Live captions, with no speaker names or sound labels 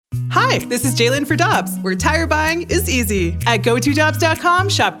Hi, this is Jalen for Dobbs, where tire buying is easy. At GoToDobbs.com,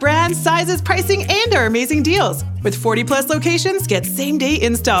 shop brands, sizes, pricing, and our amazing deals. With 40-plus locations, get same-day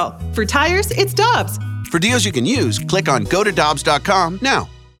install. For tires, it's Dobbs. For deals you can use, click on GoToDobbs.com now.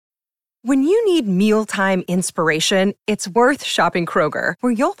 When you need mealtime inspiration, it's worth shopping Kroger,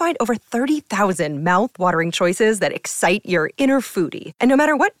 where you'll find over 30,000 mouth-watering choices that excite your inner foodie. And no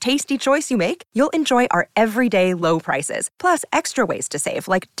matter what tasty choice you make, you'll enjoy our everyday low prices, plus extra ways to save,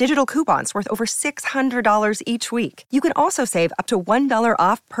 like digital coupons worth over $600 each week. You can also save up to $1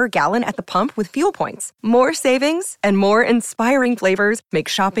 off per gallon at the pump with fuel points. More savings and more inspiring flavors make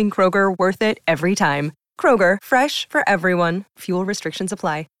shopping Kroger worth it every time. Kroger, fresh for everyone. Fuel restrictions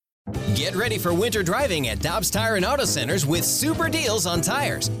apply. Get ready for winter driving at Dobbs Tire and Auto Centers with super deals on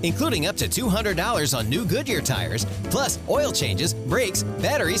tires, including up to $200 on new Goodyear tires, plus oil changes, brakes,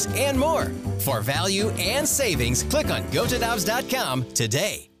 batteries, and more. For value and savings, click on GoToDobbs.com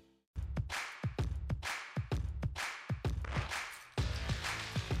today.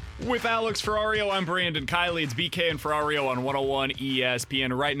 With Alex Ferrario, I'm Brandon Kiley. It's BK and Ferrario on 101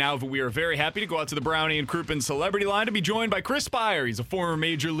 ESPN. Right now, we are very happy to go out to the Brownie and Crouppen Celebrity Line to be joined by Chris Spire. He's a former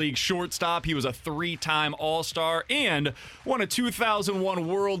Major League shortstop. He was a 3-time All-Star and won a 2001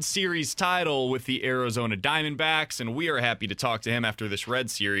 World Series title with the Arizona Diamondbacks, and we are happy to talk to him after this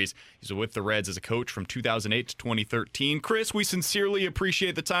Red Series. He's with the Reds as a coach from 2008 to 2013. Chris, we sincerely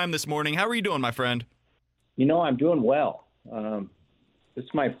appreciate the time this morning. How are you doing, my friend? You know, I'm doing well. It's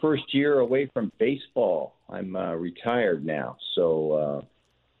my first year away from baseball. I'm retired now, so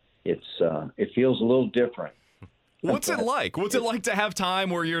it feels a little different. What's it like? What's it like to have time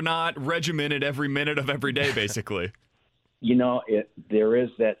where you're not regimented every minute of every day, basically? You know, there is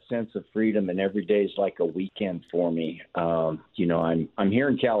that sense of freedom, and every day is like a weekend for me. You know, I'm here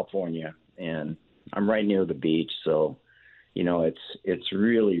in California, and I'm right near the beach, so you know, it's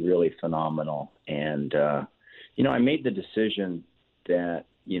really, really phenomenal. And you know, I made the decision that,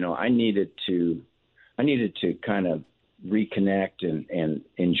 you know, I needed to kind of reconnect and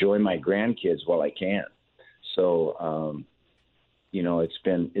enjoy my grandkids while I can. So, you know, it's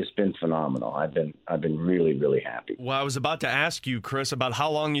been phenomenal. I've been really, really happy. Well, I was about to ask you, Chris, about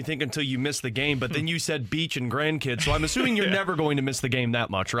how long you think until you miss the game, but then you said beach and grandkids, so I'm assuming you're never going to miss the game that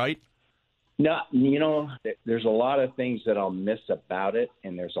much, right? No, you know, there's a lot of things that I'll miss about it,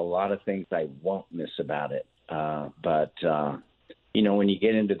 and there's a lot of things I won't miss about it. But you know, when you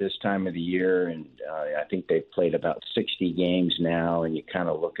get into this time of the year, and I think they've played about 60 games now, and you kind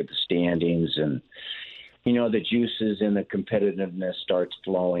of look at the standings, and, you know, the juices and the competitiveness starts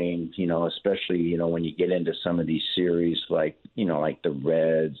flowing, you know, especially, you know, when you get into some of these series like, you know, like the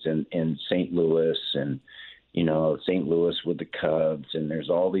Reds and St. Louis and, you know, St. Louis with the Cubs, and there's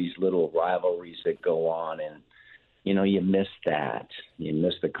all these little rivalries that go on, and, you know, you miss that. You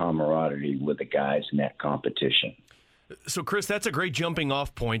miss the camaraderie with the guys in that competition. So, Chris, that's a great jumping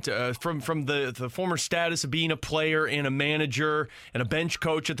off point from the former status of being a player and a manager and a bench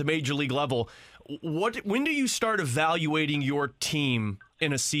coach at the major league level. When do you start evaluating your team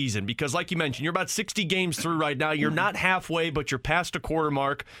in a season? Because, like you mentioned, you're about 60 games through right now. You're not halfway, but you're past a quarter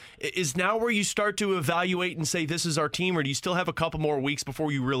mark. Is now where you start to evaluate and say, this is our team, or do you still have a couple more weeks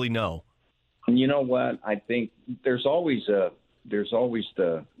before you really know? You know what? I think there's always the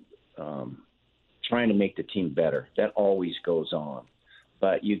trying to make the team better. That always goes on.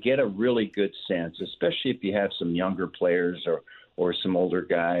 But you get a really good sense, especially if you have some younger players or some older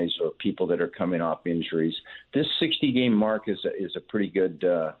guys or people that are coming off injuries. This 60-game mark is a pretty good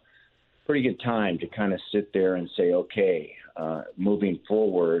time to kind of sit there and say, okay, moving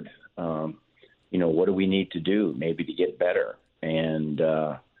forward, you know, what do we need to do maybe to get better? And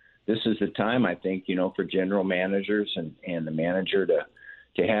this is the time, I think, you know, for general managers and the manager to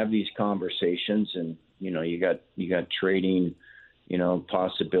have these conversations. And, you know, you got trading, you know,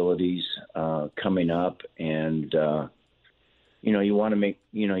 possibilities coming up, and you know, you want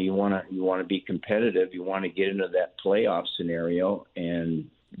to be competitive. You want to get into that playoff scenario, and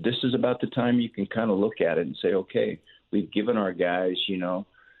this is about the time you can kind of look at it and say, okay, we've given our guys, you know,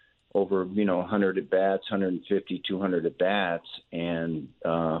 over, you know, 100 at bats, 150, 200 at bats, and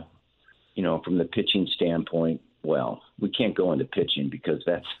you know, from the pitching standpoint, well, we can't go into pitching because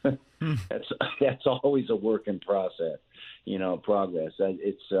that's always a work in progress.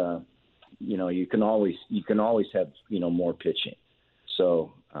 It's you know, you can always have, you know, more pitching.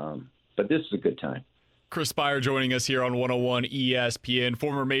 So, but this is a good time. Chris Spire joining us here on 101 ESPN,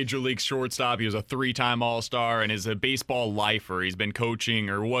 former Major League shortstop. He was a 3-time All-Star and is a baseball lifer. He's been coaching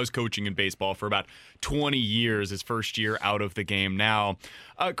or was coaching in baseball for about 20 years, his first year out of the game now.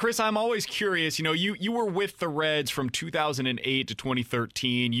 Chris, I'm always curious, you were with the Reds from 2008 to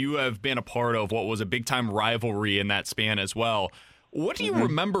 2013. You have been a part of what was a big-time rivalry in that span as well. What do you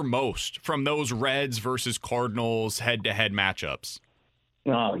remember most from those Reds versus Cardinals head-to-head matchups?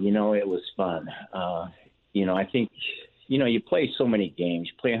 Oh, it was fun. I think, you play so many games,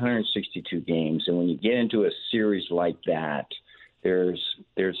 you play 162 games, and when you get into a series like that, there's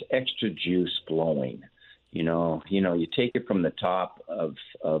extra juice flowing. You take it from the top of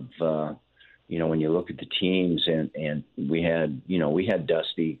when you look at the teams, and we had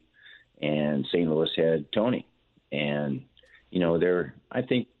Dusty, and St. Louis had Tony, and I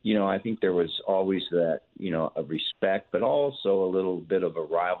think there was always that, of respect, but also a little bit of a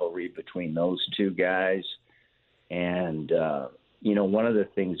rivalry between those two guys. And, one of the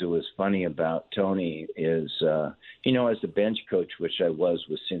things that was funny about Tony is, as the bench coach, which I was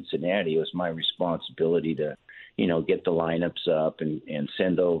with Cincinnati, it was my responsibility to, get the lineups up and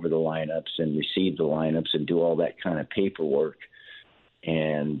send over the lineups and receive the lineups and do all that kind of paperwork.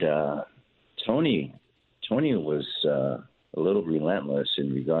 And Tony was a little relentless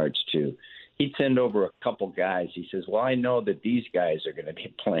in regards to, he'd send over a couple guys. He says, well, I know that these guys are going to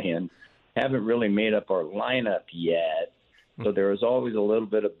be playing. Haven't really made up our lineup yet. So there was always a little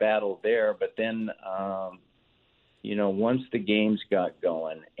bit of battle there. But then, once the games got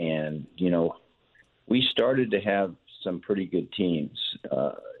going and, we started to have some pretty good teams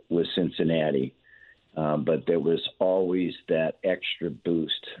with Cincinnati. But there was always that extra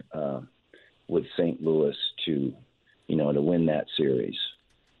boost with St. Louis to win that series.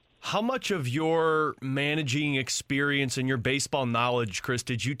 How much of your managing experience and your baseball knowledge, Chris,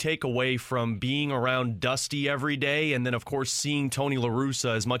 did you take away from being around Dusty every day and then, of course, seeing Tony La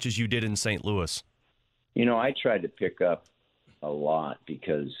Russa as much as you did in St. Louis? I tried to pick up a lot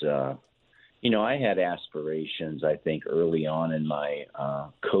because, I had aspirations, I think, early on in my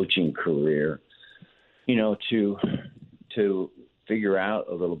coaching career, to figure out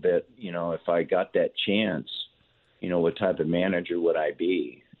a little bit, if I got that chance, what type of manager would I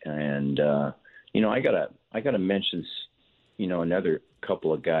be? And, I gotta mention, another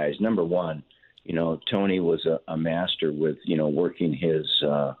couple of guys. Number one, Tony was a master with, working his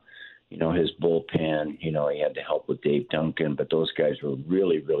bullpen. He had to help with Dave Duncan, but those guys were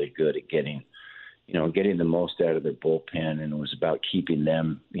really, really good at getting the most out of their bullpen. And it was about keeping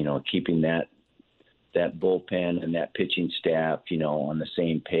them, keeping that bullpen and that pitching staff, on the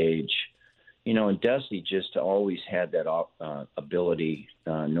same page. And Dusty just always had that ability,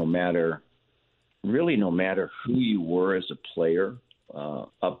 no matter who you were as a player,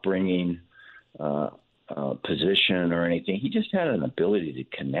 upbringing, position or anything. He just had an ability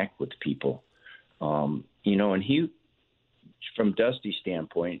to connect with people, and he, from Dusty's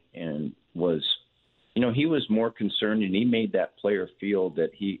standpoint, and was, he was more concerned, and he made that player feel that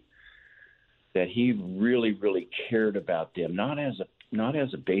he really, really cared about them, not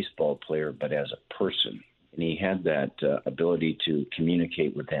as a baseball player, but as a person. And he had that ability to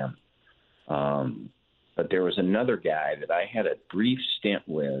communicate with them. But there was another guy that I had a brief stint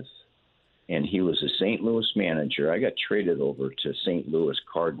with, and he was a St. Louis manager. I got traded over to St. Louis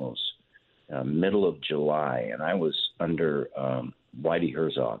Cardinals middle of July, and I was under Whitey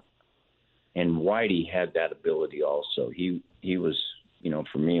Herzog. And Whitey had that ability also. He was,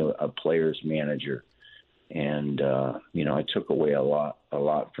 for me, a player's manager. And, I took away a lot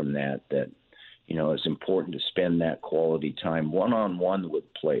from that, it's important to spend that quality time one-on-one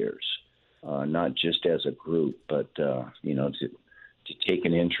with players, not just as a group, but, to take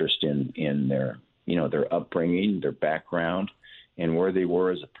an interest in their, their upbringing, their background, and where they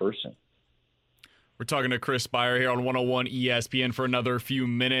were as a person. We're talking to Chris Spire here on 101 ESPN for another few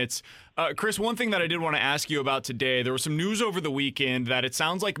minutes. Chris, one thing that I did want to ask you about today, there was some news over the weekend that it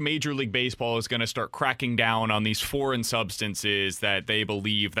sounds like Major League Baseball is going to start cracking down on these foreign substances that they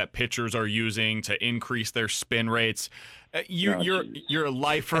believe that pitchers are using to increase their spin rates. You're a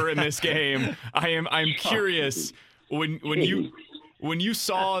lifer in this game. I'm curious, when you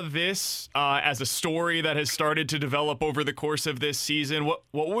saw this as a story that has started to develop over the course of this season, what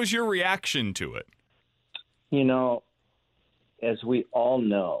was your reaction to it? As we all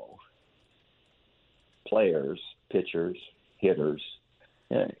know, players, pitchers, hitters,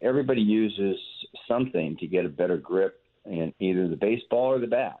 everybody uses something to get a better grip in either the baseball or the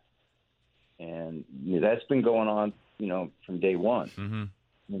bat. And that's been going on, from day one.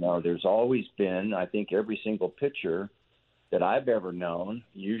 Mm-hmm. There's always been, I think every single pitcher that I've ever known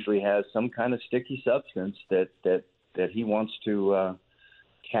usually has some kind of sticky substance that he wants to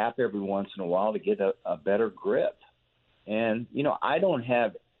tap every once in a while to get a better grip. And, I don't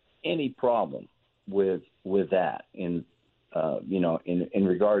have any problem with that in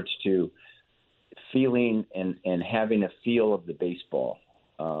regards to feeling and having a feel of the baseball.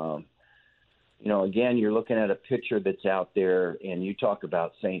 Again, you're looking at a pitcher that's out there, and you talk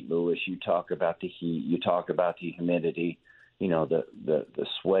about St. Louis, you talk about the heat, you talk about the humidity, the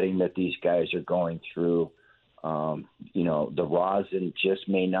sweating that these guys are going through. The rosin just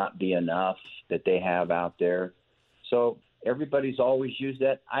may not be enough that they have out there. So everybody's always used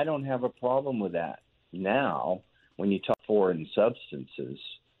that. I don't have a problem with that. Now, when you talk foreign substances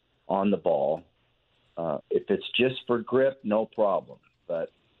on the ball, if it's just for grip, no problem.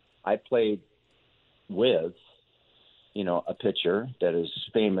 But I played with, a pitcher that is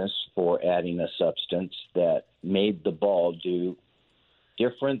famous for adding a substance that made the ball do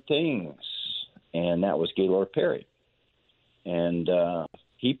different things, and that was Gaylord Perry. And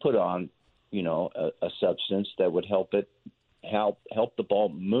he put on, a substance that would help the ball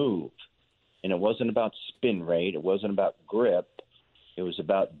move. And it wasn't about spin rate. It wasn't about grip. It was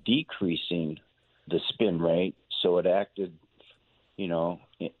about decreasing the spin rate so it acted,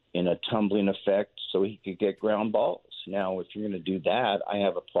 in a tumbling effect so he could get ground balls. Now, if you're going to do that, I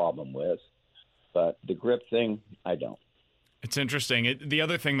have a problem with. But the grip thing, I don't. It's interesting. The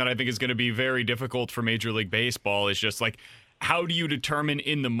other thing that I think is going to be very difficult for Major League Baseball is just like, how do you determine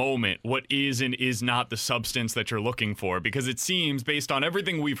in the moment what is and is not the substance that you're looking for? Because it seems, based on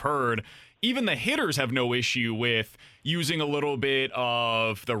everything we've heard, even the hitters have no issue with using a little bit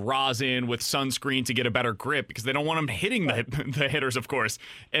of the rosin with sunscreen to get a better grip because they don't want them hitting the hitters, of course.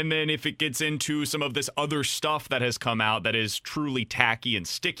 And then if it gets into some of this other stuff that has come out that is truly tacky and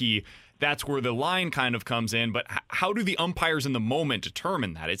sticky, that's where the line kind of comes in. But how do the umpires in the moment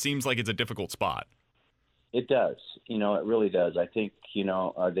determine that? It seems like it's a difficult spot. It does. It really does. I think,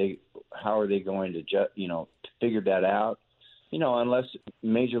 how are they going to, figure that out? Unless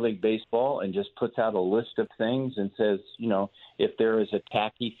Major League Baseball and just puts out a list of things and says, if there is a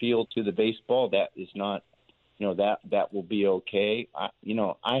tacky feel to the baseball, that is not, that will be okay.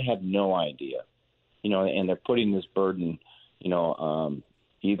 I have no idea, and they're putting this burden,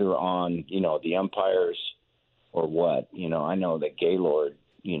 either on, the umpires or what. I know that Gaylord,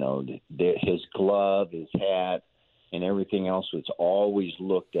 his glove, his hat, and everything else was always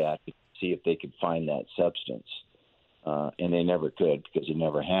looked at to see if they could find that substance. And they never could because he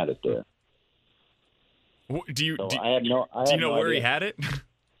never had it there. Do you know where idea. he had it?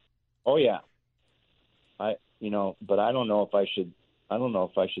 Oh yeah. But I don't know if I should. I don't know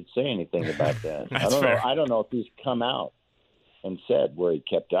if I should say anything about that. That's fair. I don't know if he's come out and said where he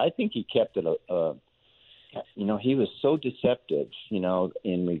kept it. I think he kept it. He was so deceptive.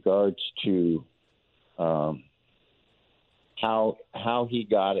 In regards to how he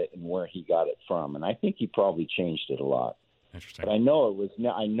got it and where he got it from, and I think he probably changed it a lot. Interesting. But I know it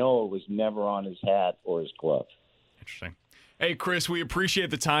was never on his hat or his glove. Interesting. Hey, Chris, we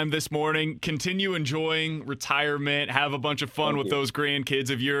appreciate the time this morning. Continue enjoying retirement. Have a bunch of fun with those grandkids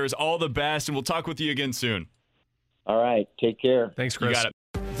of yours. All the best, and we'll talk with you again soon. All right. Take care. Thanks, Chris. You got it.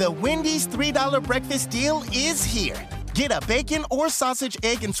 The Wendy's $3 breakfast deal is here. Get a bacon or sausage,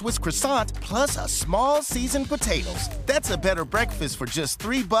 egg, and Swiss croissant, plus a small seasoned potatoes. That's a better breakfast for just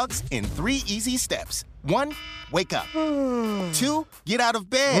 $3 in 3 easy steps. 1, wake up. 2, get out of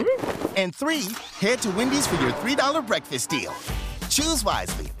bed. And 3, head to Wendy's for your $3 breakfast deal. Choose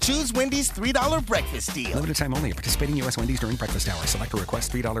wisely. Choose Wendy's $3 breakfast deal. Limited time only. Participating U.S. Wendy's during breakfast hours. Select a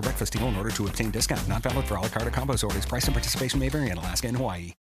request $3 breakfast deal in order to obtain discount. Not valid for a la carte or combos orders. Price and participation may vary in Alaska and Hawaii.